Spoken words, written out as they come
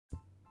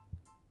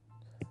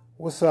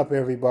What's up,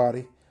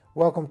 everybody?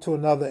 Welcome to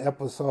another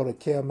episode of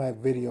KMAC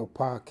Video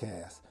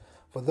Podcast.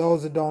 For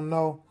those that don't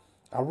know,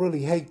 I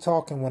really hate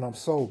talking when I'm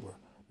sober.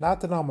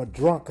 Not that I'm a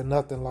drunk or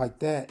nothing like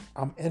that.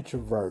 I'm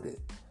introverted.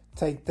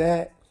 Take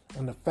that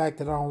and the fact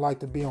that I don't like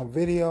to be on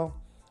video,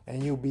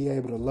 and you'll be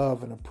able to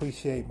love and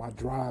appreciate my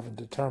drive and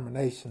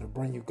determination to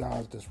bring you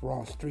guys this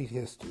raw street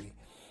history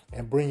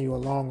and bring you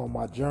along on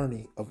my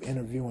journey of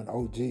interviewing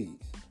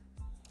OGs.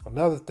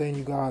 Another thing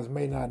you guys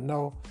may not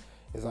know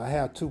is I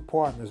have two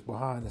partners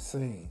behind the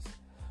scenes.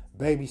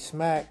 Baby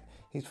Smack,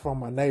 he's from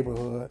my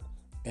neighborhood,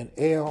 and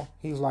L,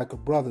 he's like a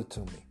brother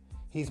to me.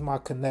 He's my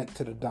connect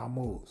to the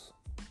Damus.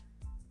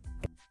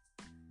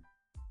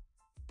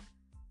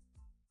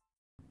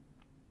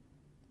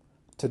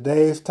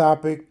 Today's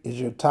topic is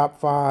your top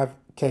 5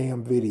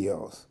 KM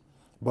videos.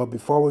 But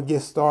before we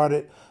get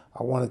started,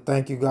 I want to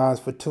thank you guys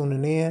for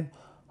tuning in.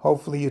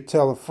 Hopefully you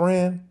tell a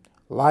friend,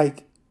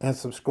 like, and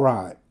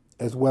subscribe,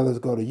 as well as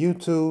go to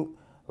YouTube,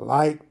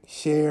 like,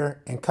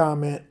 share, and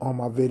comment on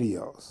my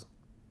videos.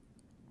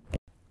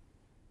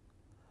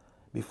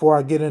 Before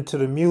I get into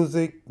the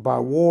music by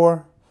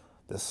War,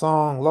 the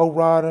song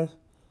Lowriders,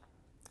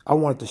 I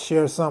wanted to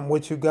share something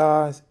with you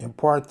guys in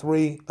part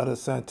 3 of the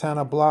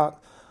Santana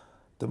Block,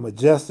 the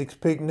Majestics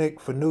Picnic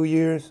for New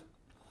Year's.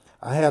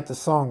 I had the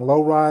song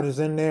Lowriders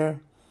in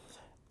there.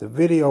 The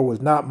video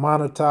was not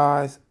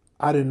monetized.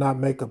 I did not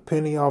make a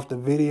penny off the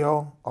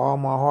video, all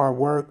my hard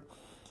work.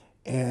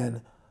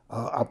 And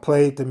I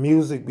played the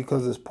music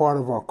because it's part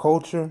of our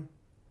culture.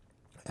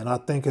 And I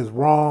think it's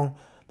wrong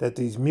that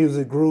these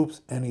music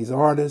groups and these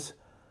artists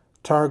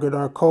target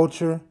our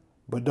culture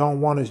but don't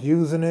want us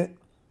using it.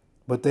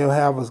 But they'll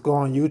have us go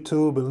on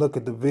YouTube and look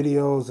at the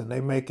videos, and they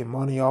making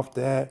money off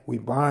that. We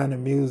buying the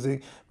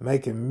music,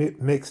 making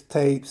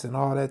mixtapes and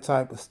all that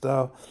type of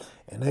stuff.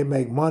 And they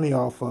make money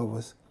off of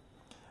us.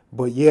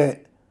 But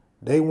yet,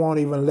 they won't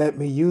even let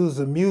me use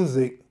the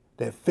music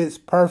that fits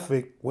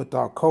perfect with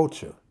our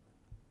culture.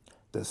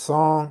 The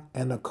song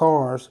and the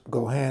cars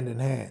go hand in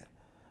hand.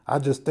 I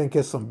just think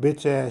it's some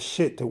bitch ass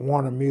shit that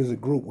Warner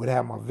Music Group would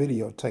have my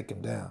video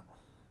taken down.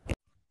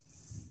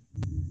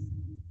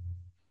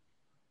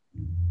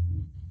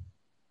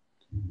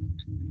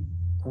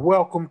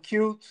 Welcome,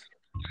 Cutes.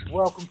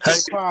 Welcome to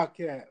the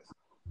podcast.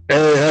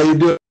 Hey, how you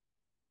doing?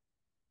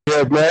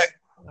 Yeah, Mac.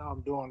 I'm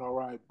doing all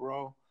right,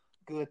 bro.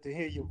 Good to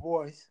hear your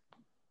voice.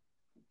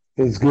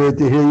 It's good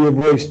to hear your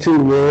voice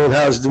too, man.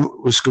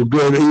 What's good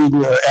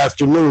evening or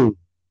afternoon?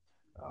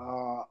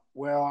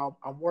 Well,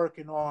 I'm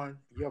working on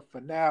your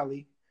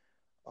finale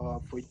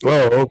for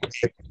YouTube. Oh,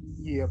 okay.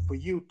 Yeah, for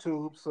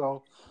YouTube,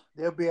 so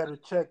they'll be able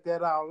to check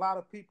that out. A lot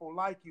of people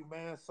like you,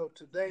 man. So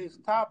today's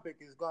topic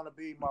is going to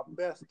be my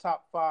best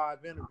top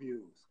 5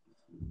 interviews.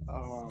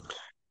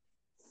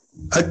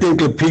 I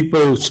think if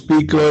people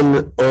speak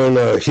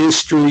on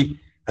history,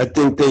 I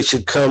think they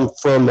should come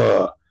from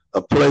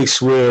a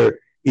place where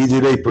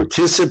either they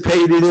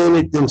participated in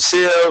it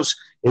themselves,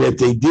 and if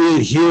they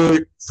did hear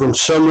it from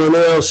someone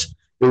else,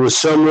 it was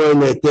someone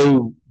that they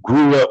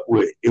grew up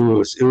with. It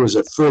was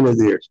a friend of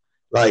theirs.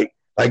 Like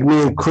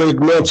me and Craig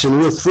mentioned,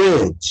 we're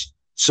friends.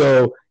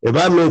 So if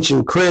I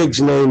mention Craig's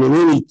name in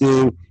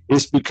anything,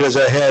 it's because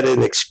I had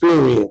an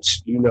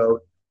experience, you know.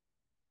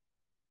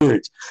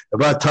 If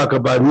I talk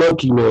about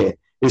Monkey Man,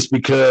 it's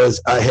because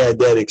I had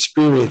that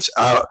experience.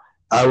 I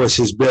was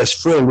his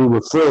best friend. We were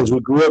friends. We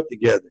grew up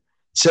together.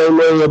 Same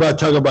way if I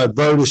talk about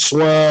Vertus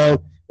Swan,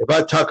 if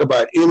I talk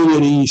about any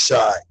of the East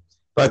Side,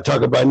 if I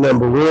talk about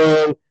Number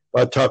One,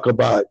 if I talk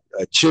about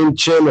Chim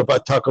Chim, if I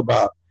talk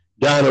about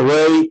Donna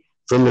Ray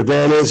from the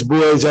Van Ness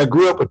Boys, I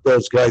grew up with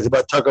those guys. If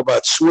I talk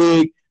about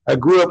Swig, I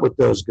grew up with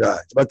those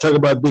guys. If I talk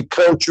about Big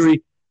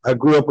Country, I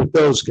grew up with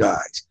those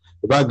guys.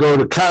 If I go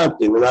to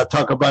Compton and I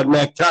talk about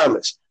Mac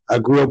Thomas, I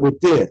grew up with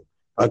them.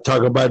 I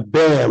talk about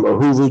Bam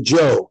or Hoover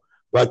Joe.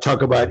 If I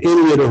talk about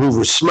any of the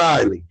Hoover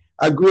Smiley,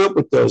 I grew up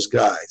with those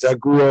guys. I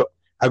grew up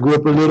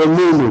with little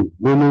Nunu.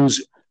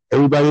 Nunu's,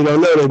 everybody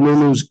don't know that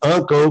Nunu's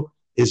uncle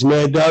is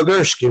Mad Dog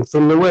Erskine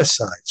from the West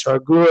Side. So I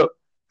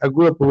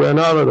grew up around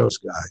all of those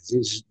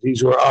guys.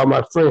 These were all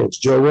my friends.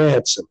 Joe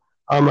Ransom,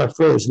 all my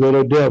friends.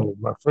 Little Devil,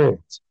 my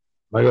friends.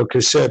 Michael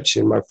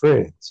Conception, my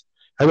friends.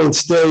 I didn't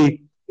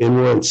stay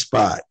in one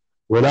spot.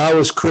 When I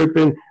was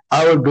cripping,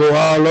 I would go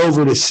all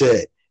over the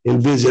set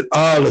and visit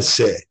all the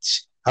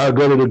sets. I would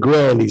go to the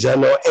Grandies. I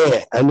know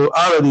Ant. I knew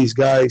all of these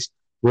guys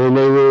when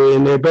they were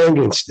in their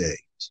banging stage.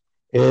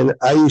 And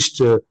I used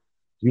to,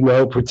 you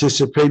know,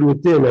 participate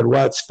with them at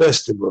Watts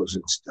festivals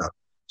and stuff.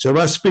 So if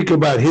I speak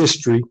about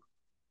history,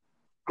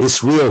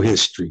 it's real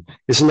history.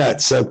 It's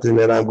not something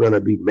that I'm going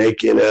to be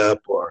making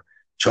up or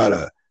try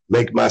to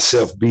make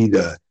myself be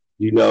the,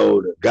 you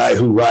know, the guy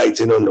who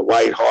rides in on the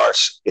white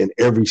horse in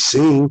every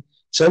scene.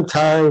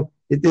 Sometimes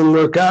it didn't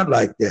work out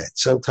like that.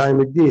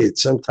 Sometimes it did.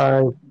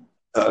 Sometimes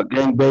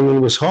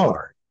gangbanging was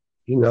hard,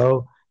 you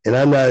know. And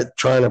I'm not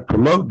trying to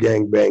promote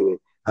gangbanging.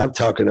 I'm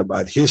talking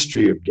about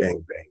history of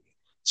gangbanging.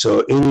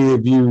 So any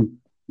of you,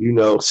 you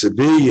know,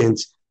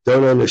 civilians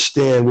don't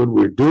understand what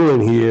we're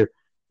doing here.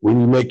 When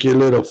you make your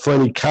little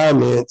funny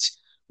comments,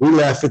 we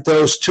laugh at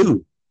those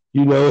too.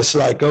 You know, it's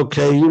like,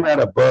 okay, you're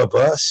not above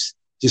us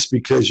just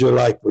because your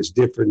life was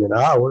different than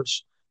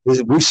ours.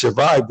 We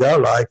survived our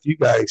life. You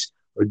guys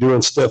are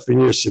doing stuff in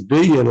your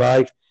civilian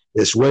life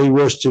that's way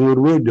worse than what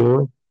we're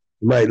doing.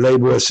 You might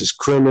label us as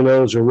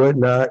criminals or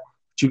whatnot,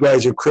 but you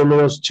guys are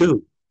criminals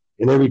too.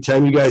 And every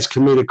time you guys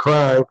commit a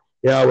crime,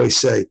 they always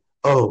say,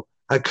 oh,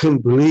 I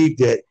couldn't believe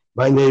that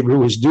my neighbor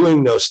was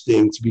doing those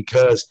things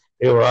because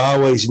they were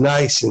always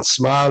nice and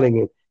smiling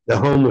and the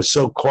home was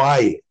so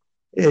quiet.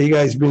 Yeah, you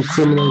guys been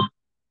criminals.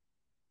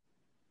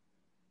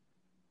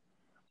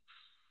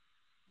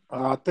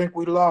 I think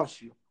we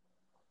lost you.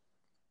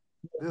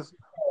 This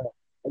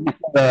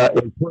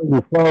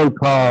Important phone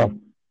call.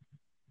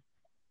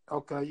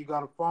 okay? You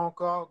got a phone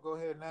call? Go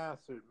ahead and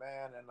answer it,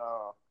 man. And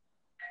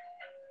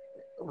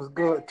it was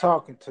good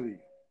talking to you.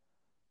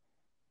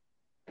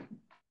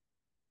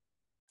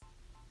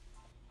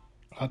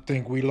 I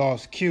think we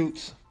lost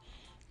Cutes.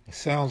 It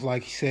sounds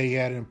like he said he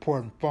had an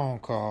important phone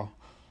call.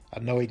 I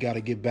know he got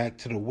to get back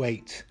to the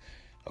weights.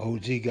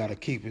 OG got to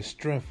keep his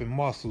strength and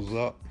muscles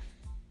up.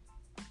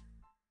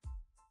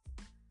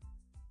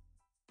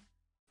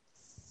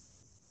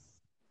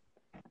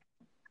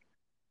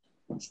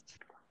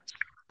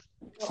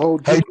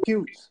 OG Hey,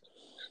 Cutes.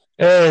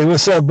 hey,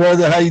 what's up,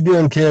 brother? How you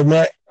doing, Kev,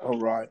 Matt? All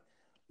right.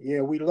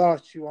 Yeah, we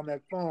lost you on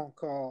that phone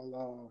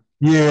call.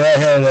 Yeah,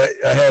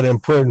 I had an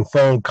important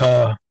phone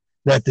call.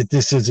 Not that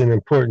this isn't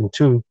important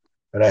too,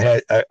 but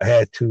I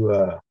had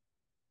to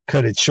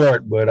cut it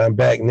short. But I'm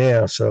back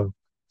now, so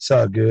it's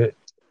all good.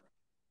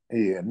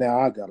 Yeah,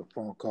 now I got a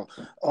phone call.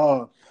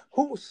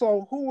 Who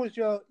was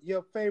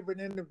your favorite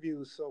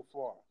interview so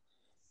far?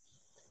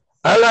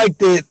 I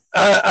liked it.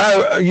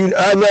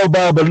 I know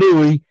Baba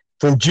Louie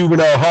from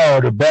Juvenile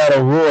Hall, the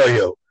Battle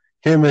Royal.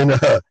 Him and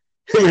him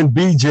and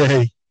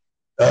BJ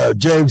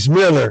James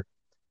Miller.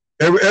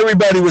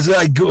 Everybody was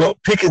like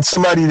picking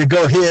somebody to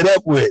go head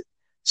up with.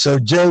 So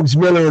James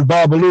Miller and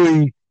Baba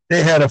Louie,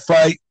 they had a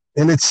fight,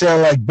 and it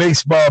sounded like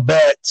baseball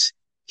bats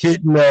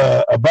hitting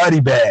a body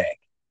bag.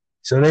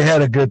 So they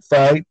had a good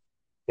fight,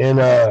 and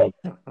it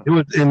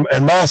was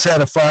and Mouse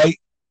had a fight,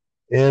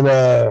 and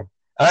I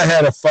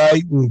had a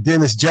fight, and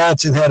Dennis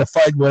Johnson had a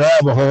fight with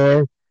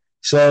Aberhorn.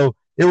 So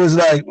it was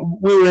like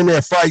we were in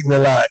there fighting a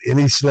lot in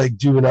East Lake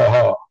Juvenile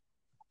Hall.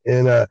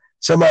 And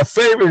so my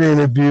favorite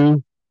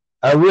interview,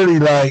 I really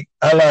like.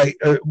 I like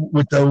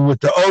with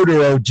the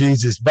older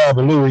OGs is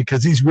Baba Louie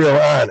because he's real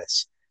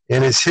honest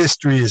and his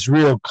history is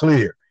real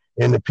clear,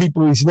 and the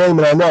people he's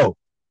naming I know.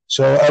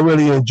 So I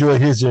really enjoy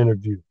his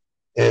interview.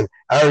 And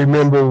I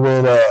remember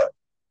when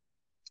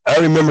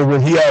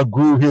he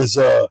outgrew his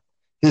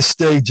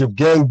stage of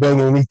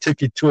gangbanging and he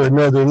took it to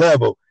another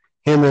level.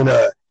 Him and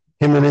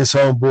his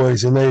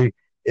homeboys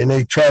and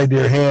they tried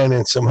their hand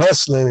in some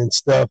hustling and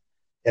stuff.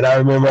 And I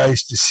remember I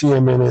used to see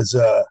him in his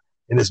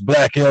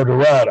black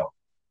Eldorado.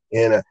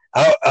 And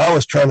I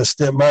was trying to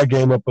step my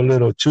game up a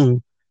little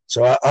too.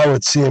 So I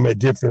would see him at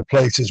different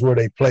places where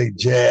they played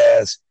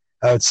jazz.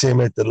 I would see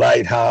him at the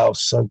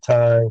Lighthouse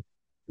sometime.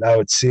 And I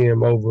would see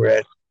him over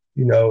at,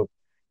 you know,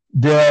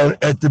 down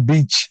at the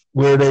beach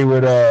where they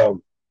would,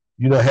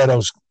 had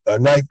those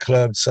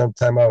nightclubs.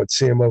 Sometime I would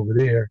see him over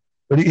there.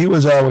 But he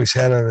was always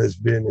handling his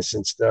business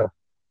and stuff.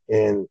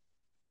 And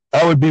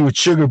I would be with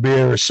Sugar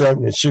Bear or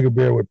something, and Sugar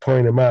Bear would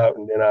point him out,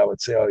 and then I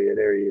would say, "Oh yeah,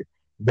 there he is."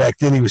 Back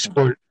then he was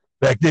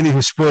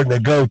sporting a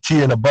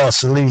goatee and a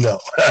Borsalino.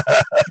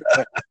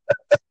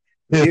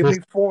 Give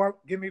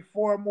me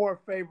four more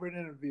favorite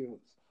interviews.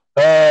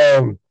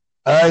 I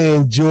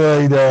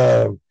enjoyed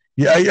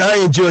I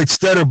enjoyed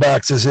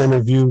Stutterbox's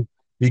interview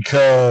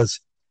because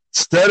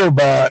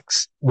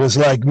Stutterbox was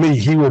like me.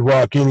 He would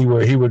walk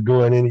anywhere. He would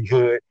go in any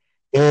hood,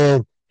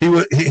 and he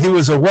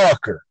was a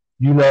walker.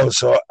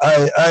 So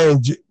I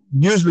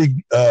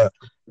usually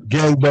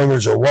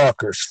gangbangers are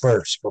walkers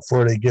first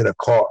before they get a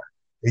car.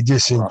 They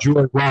just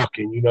enjoy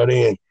walking.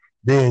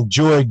 They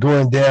enjoy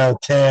going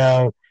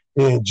downtown.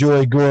 They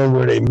enjoy going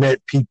where they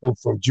met people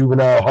from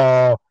Juvenile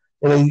Hall,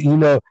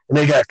 and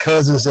they got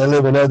cousins that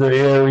live in other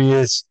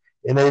areas,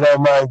 and they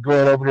don't mind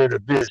going over there to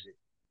visit.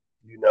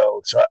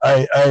 So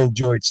I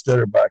enjoyed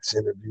Stutterbox's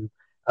interview.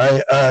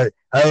 I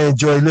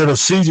enjoyed Little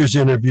Caesar's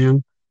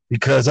interview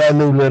because I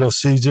knew Little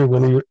Caesar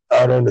when he was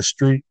out on the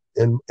street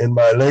in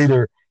my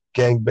later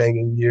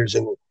gangbanging years,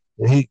 and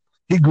he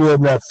grew up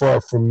not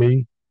far from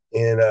me,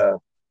 and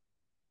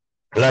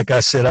like I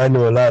said, I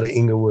knew a lot of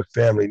Inglewood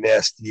family,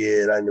 Nasty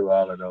Ed. I knew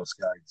all of those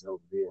guys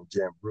over there, and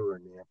Jam Brewer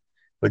and them.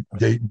 But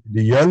the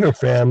younger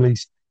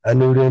families, I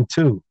knew them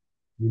too,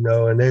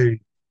 and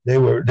they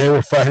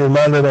were fighting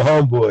my little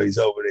homeboys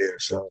over there.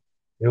 So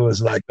it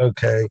was like,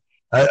 okay,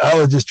 I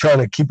was just trying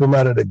to keep them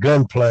out of the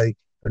gunplay.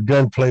 The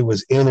gunplay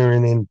was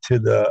entering into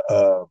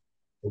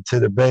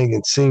the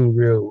banging scene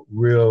real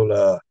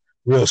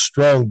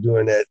strong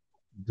during that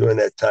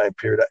time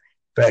period.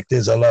 Fact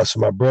is, I lost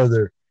my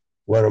brother,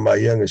 one of my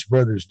youngest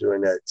brothers,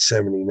 during that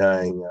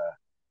 '79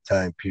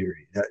 time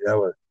period.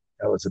 That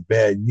was a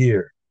bad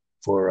year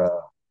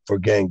for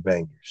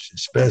gangbangers,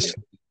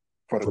 especially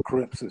for the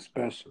Crips,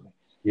 especially.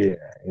 Yeah,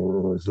 and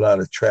there was a lot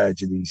of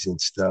tragedies and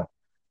stuff.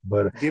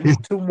 But Give me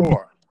two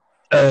more.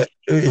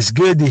 it's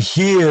good to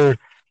hear,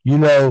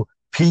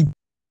 people,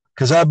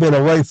 because I've been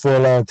away for a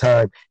long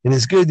time, and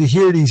it's good to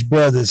hear these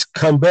brothers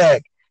come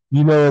back,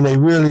 and they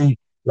really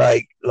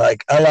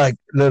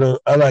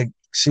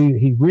see,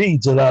 he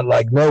reads a lot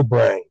like No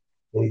Brain,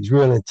 and he's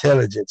real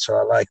intelligent, so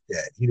I like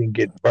that. He didn't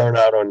get burnt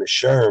out on the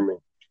Sherman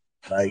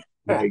like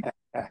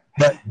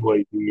that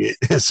boy did.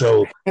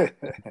 So,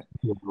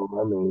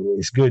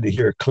 it's good to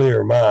hear a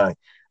clear mind.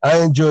 I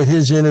enjoyed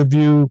his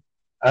interview.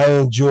 I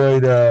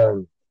enjoyed,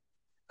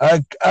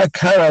 I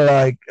kind of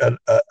like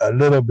a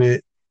little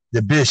bit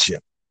the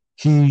Bishop.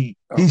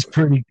 He's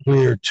pretty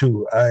clear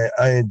too.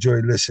 I enjoy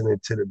listening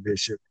to the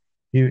Bishop.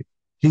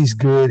 He's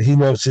good. He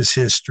knows his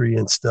history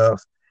and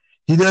stuff.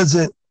 He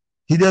doesn't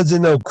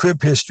know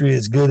Crip history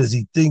as good as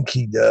he think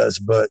he does,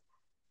 but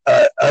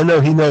I know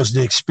he knows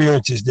the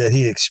experiences that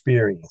he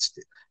experienced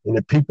and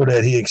the people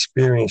that he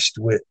experienced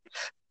with.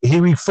 He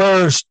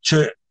refers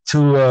to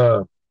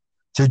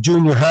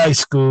junior high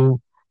school,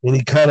 and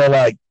he kind of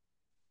like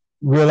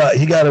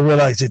he got to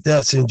realize that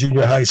that's in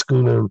junior high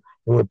school, and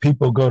when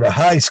people go to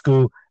high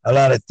school, a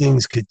lot of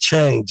things could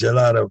change. A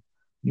lot of,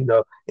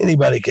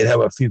 anybody could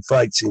have a few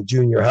fights in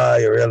junior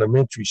high or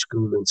elementary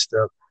school and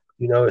stuff.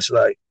 It's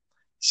like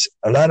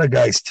a lot of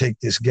guys take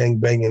this gang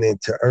banging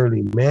into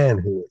early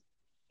manhood,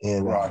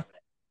 and Right.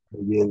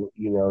 and then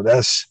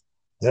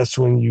that's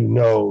when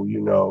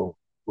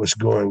what's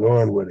going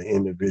on with an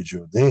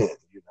individual. Then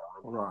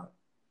Right.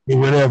 for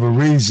whatever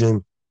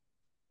reason,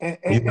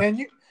 And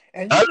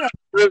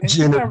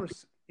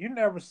you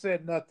never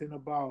said nothing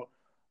about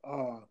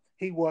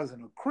he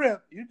wasn't a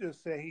Crip. You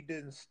just said he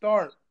didn't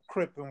start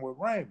cripping with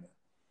Raymond.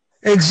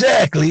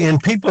 Exactly.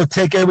 And people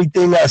take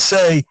everything I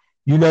say,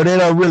 they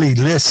don't really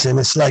listen.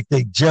 It's like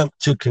they jump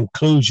to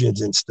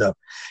conclusions and stuff.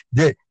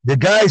 The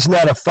guy's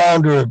not a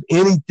founder of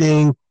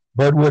anything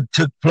but what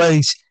took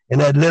place in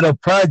that little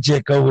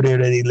project over there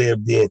that he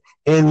lived in.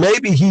 And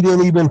maybe he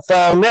didn't even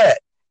found that.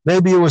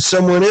 Maybe it was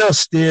someone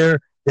else there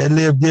that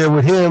lived there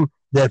with him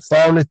that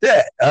founded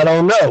that. I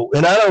don't know.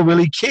 And I don't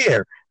really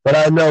care. But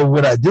I know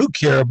what I do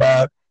care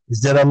about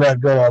is that I'm not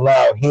going to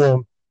allow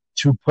him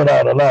to put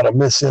out a lot of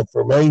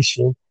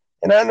misinformation.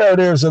 And I know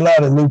there's a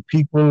lot of new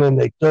people, and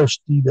they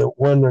thirsty to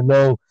want to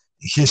know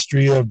the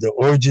history of the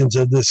origins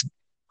of this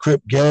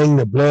Crip gang,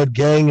 the Blood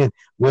gang, and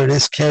where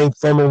this came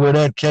from and where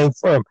that came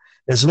from.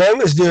 As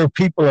long as there are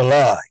people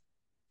alive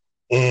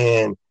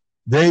and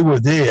they were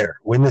there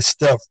when this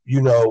stuff,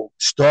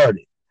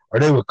 started, or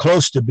they were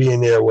close to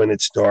being there when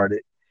it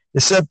started,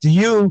 it's up to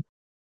you.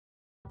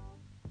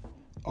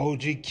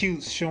 OG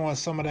Cutes showing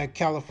some of that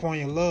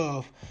California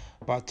love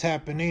by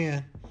tapping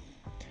in.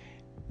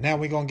 Now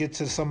we're going to get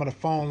to some of the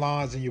phone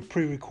lines and your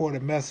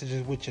pre-recorded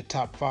messages with your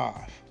top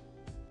 5.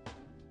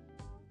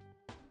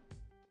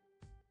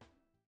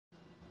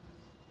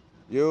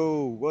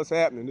 Yo, what's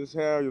happening? This is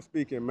Harold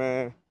speaking,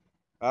 man.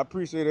 I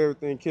appreciate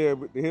everything, Kev,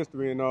 with the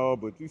history and all,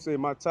 but you say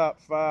my top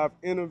 5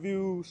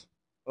 interviews.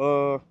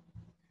 At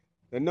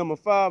number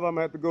 5, I'm going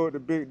to have to go with the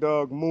big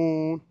dog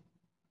Moon.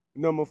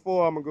 Number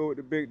 4, I'm going to go with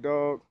the big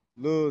dog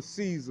Lil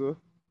Caesar.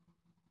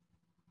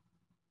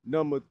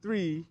 Number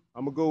 3,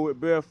 I'm going to go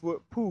with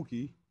Barefoot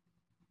Pookie.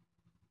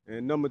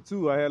 And number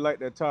 2, I had like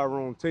that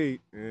Tyrone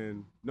Tate.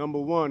 And number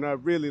 1, I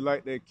really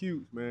like that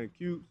Cutes, man.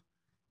 Cutes,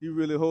 he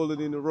really hold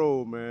it in the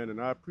road, man.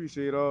 And I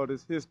appreciate all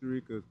this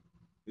history because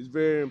it's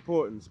very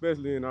important,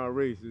 especially in our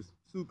race. It's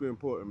super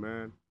important,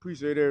 man.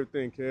 Appreciate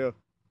everything, Kev.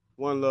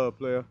 One love,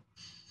 player.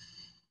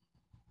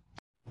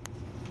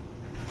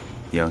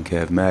 Young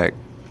Kev Mack,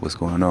 what's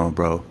going on,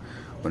 bro?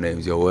 My name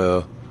is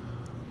Yoel.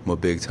 I'm a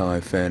big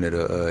time fan of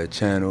the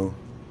channel.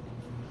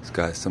 It's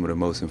got some of the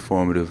most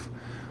informative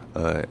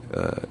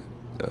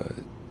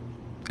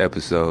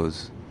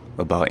episodes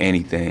about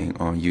anything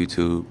on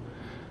YouTube.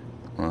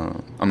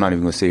 I'm not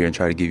even gonna sit here and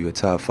try to give you a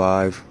top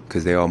 5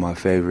 because they all my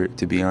favorite,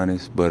 to be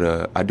honest.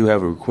 But I do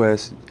have a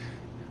request.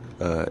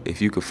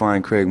 If you could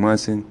find Craig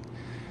Munson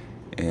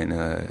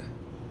and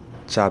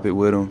chop it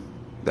with him,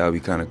 that would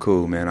be kind of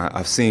cool, man.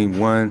 I've seen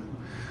one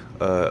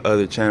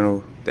other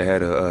channel that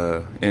had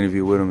a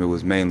interview with him. It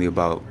was mainly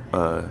about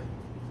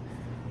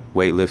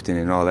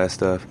weightlifting and all that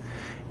stuff.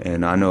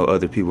 And I know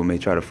other people may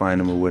try to find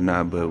him or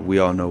whatnot, but we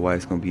all know why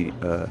it's going to be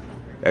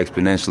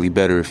exponentially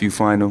better if you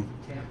find him.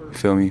 You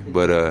feel me?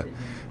 But,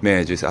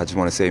 man, I just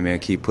want to say, man,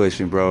 keep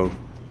pushing, bro.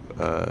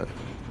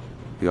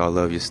 We all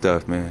love your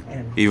stuff,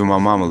 man. Even my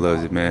mama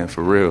loves it, man,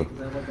 for real.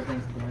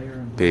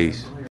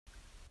 Peace.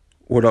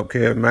 What up,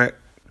 Kev Mack?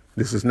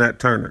 This is Nat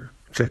Turner,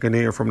 checking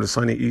in from the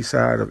sunny east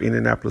side of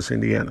Indianapolis,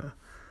 Indiana,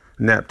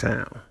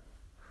 Naptown.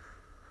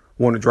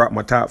 Want to drop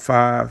my top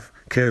 5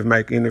 Kev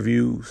Mack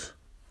interviews.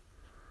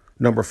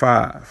 Number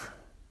 5,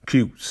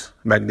 Cutes,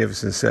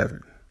 Magnificent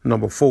 7.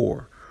 Number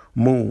 4,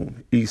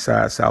 Moon, East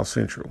Side, South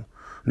Central.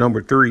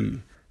 Number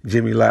 3,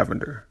 Jimmy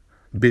Lavender,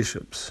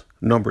 Bishops.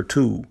 Number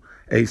 2,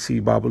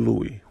 AC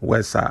Babalui,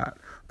 West Side,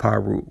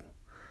 Piru.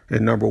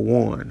 And number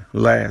 1,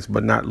 last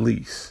but not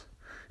least,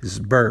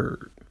 is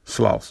Bird,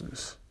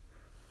 Slausons.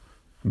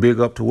 Big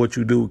up to what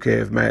you do,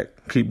 Kev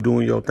Mack. Keep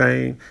doing your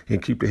thing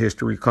and keep the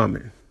history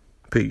coming.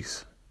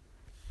 Peace.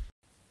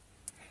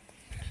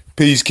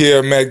 Peace,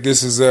 Kev Mac.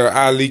 This is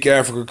iLeak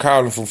Africa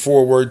calling from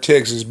Fort Worth,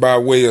 Texas, by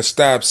way of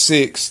Stop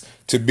 6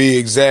 to be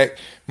exact.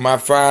 My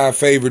 5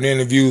 favorite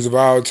interviews of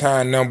all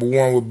time. Number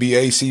 1 would be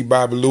A.C.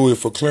 Bobby Louis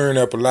for clearing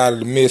up a lot of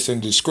the myths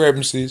and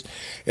discrepancies.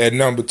 At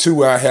number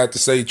 2, I have to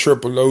say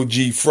Triple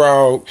OG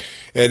Frog.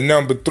 At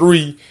number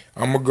 3,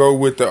 I'm going to go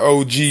with the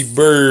OG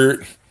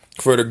Bird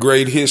for the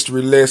great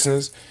history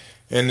lessons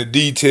and the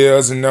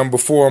details. And number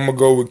 4, I'm going to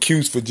go with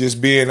Cuse for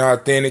just being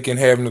authentic and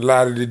having a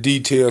lot of the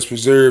details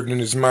preserved in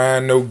his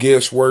mind, no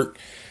guesswork.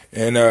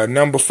 And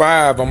number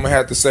 5, I'm going to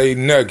have to say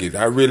Nugget.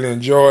 I really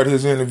enjoyed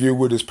his interview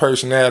with his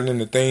personality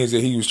and the things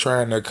that he was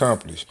trying to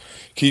accomplish.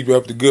 Keep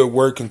up the good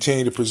work.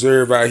 Continue to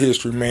preserve our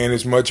history, man.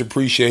 It's much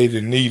appreciated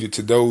and needed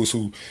to those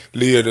who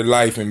lived a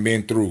life and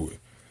been through it.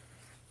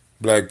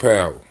 Black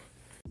Power.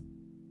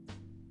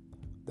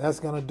 That's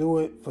going to do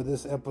it for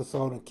this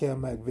episode of Kev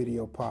Mac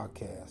Video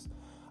Podcast.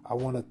 I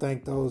want to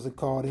thank those that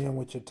called in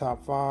with your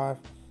top 5,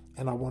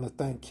 and I want to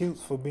thank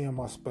Cutes for being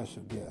my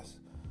special guest.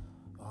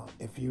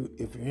 If you're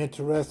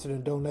interested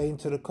in donating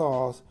to the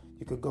cause,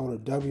 you could go to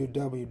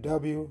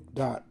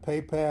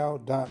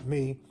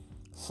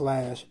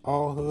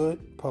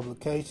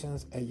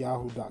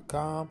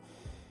www.paypal.me/allhoodpublications@yahoo.com.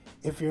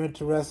 If you're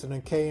interested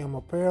in KM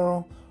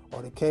apparel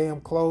or the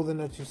KM clothing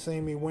that you see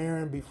me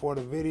wearing before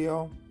the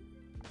video,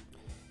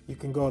 you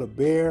can go to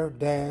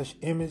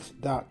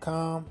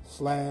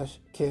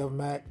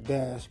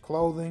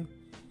bear-image.com/KevMac-clothing,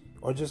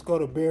 or just go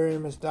to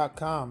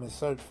bearimage.com and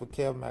search for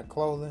Kev Mac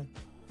Clothing.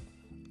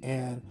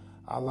 And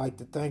I'd like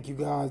to thank you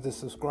guys that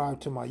subscribe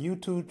to my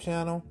YouTube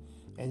channel,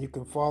 and you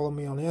can follow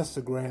me on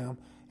Instagram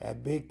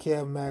at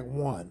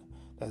BigKevMac1.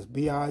 That's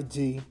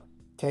BigKevMac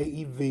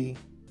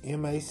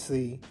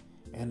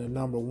and the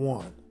number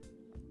 1.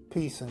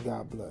 Peace and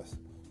God bless.